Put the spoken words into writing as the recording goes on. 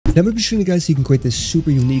Now I'm going to be showing you guys so you can create this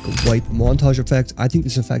super unique wipe montage effect. I think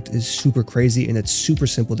this effect is super crazy and it's super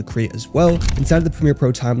simple to create as well. Inside of the Premiere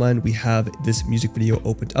Pro timeline, we have this music video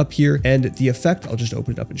opened up here, and the effect, I'll just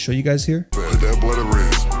open it up and show you guys here.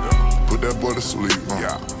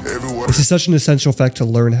 This is such an essential effect to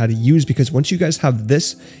learn how to use, because once you guys have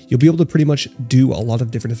this, you'll be able to pretty much do a lot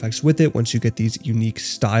of different effects with it. Once you get these unique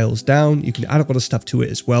styles down, you can add a lot of stuff to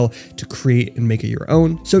it as well to create and make it your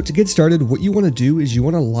own. So to get started, what you want to do is you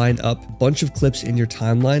want to line up a bunch of clips in your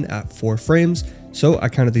timeline at 4 frames. So I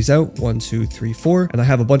counted these out, 1, 2, 3, 4, and I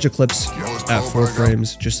have a bunch of clips at 4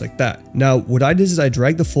 frames just like that. Now, what I did is I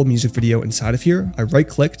dragged the full music video inside of here. I right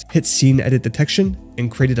clicked, hit scene edit detection, and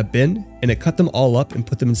created a bin, and it cut them all up and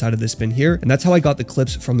put them inside of this bin here. And that's how I got the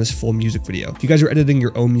clips from this full music video. If you guys are editing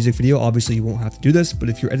your own music video, obviously you won't have to do this, but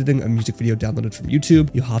if you're editing a music video downloaded from YouTube,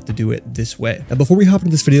 you'll have to do it this way. Now, before we hop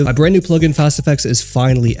into this video, my brand new plugin FastFX is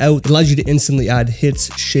finally out. It allows you to instantly add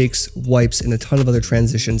hits, shakes, wipes, and a ton of other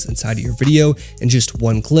transitions inside of your video in just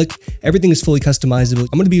one click. Everything is fully customizable.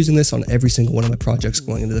 I'm going to be using this on every single one of my projects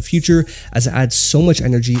going into the future, as it adds so much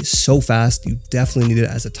energy so fast. You definitely need it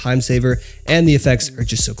as a time saver, and the effects are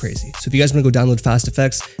just so crazy. So if you guys want to go download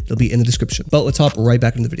FastFX, it'll be in the description. But let's hop right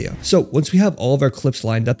back into the video. So once we have all of our clips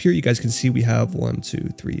lined up here, you guys can see we have 1, 2,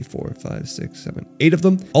 3, 4, 5, 6, 7, 8 of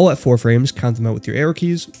them, all at 4 frames. Count them out with your arrow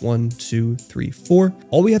keys. 1, 2, 3, 4.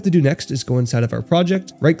 All we have to do next is go inside of our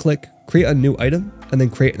project, right click, create a new item, and then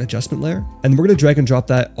create an adjustment layer. And we're going to drag and drop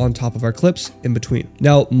that on top of our clips in between.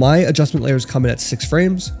 Now, my adjustment layers come in at 6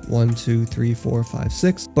 frames, 1, 2, 3, 4, 5,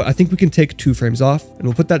 6, but I think we can take 2 frames off, and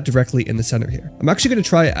we'll put that directly in the center here. I'm actually going to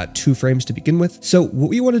try it at 2 frames to begin with. So what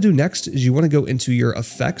we want to do next is you want to go into your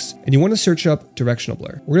effects, and you want to search up directional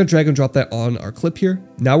blur. We're going to drag and drop that on our clip here.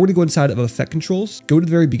 Now we're going to go inside of effect controls, go to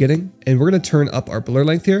the very beginning, and we're going to turn up our blur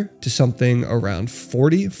length here to something around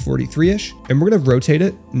 40, 43-ish, and we're going to rotate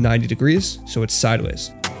it 90 degrees, so it's sideways.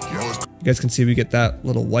 You guys can see we get that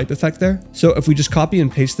little wipe effect there. So if we just copy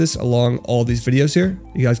and paste this along all these videos here,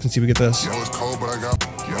 you guys can see we get this. You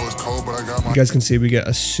guys can see we get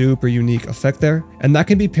a super unique effect there. And that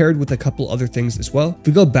can be paired with a couple other things as well. If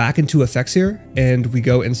we go back into effects here and we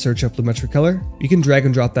go and search up lumetric color, you can drag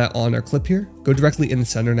and drop that on our clip here. Go directly in the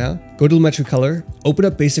center now. Go to lumetric color, open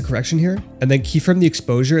up basic correction here, and then keyframe the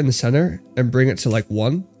exposure in the center and bring it to like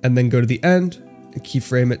 1, and then go to the end and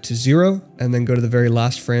keyframe it to 0, and then go to the very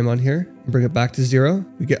last frame on here and bring it back to 0.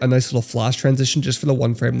 We get a nice little flash transition just for the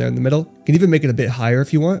 1 frame there in the middle. You can even make it a bit higher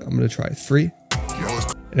if you want. I'm going to try 3.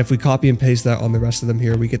 And if we copy and paste that on the rest of them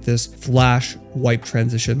here, we get this flash wipe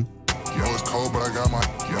transition.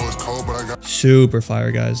 Super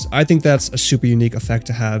fire, guys. I think that's a super unique effect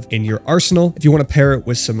to have in your arsenal. If you want to pair it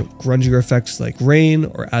with some grungier effects like rain,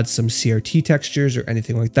 or add some CRT textures or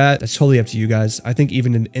anything like that, that's totally up to you guys. I think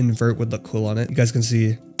even an invert would look cool on it. You guys can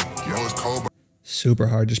see super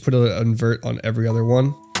hard. Just put an invert on every other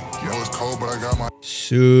one.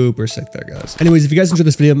 Super sick there, guys. Anyways, if you guys enjoyed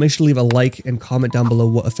this video, make sure to leave a like and comment down below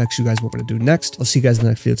what effects you guys want me to do next. I'll see you guys in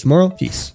the next video tomorrow. Peace.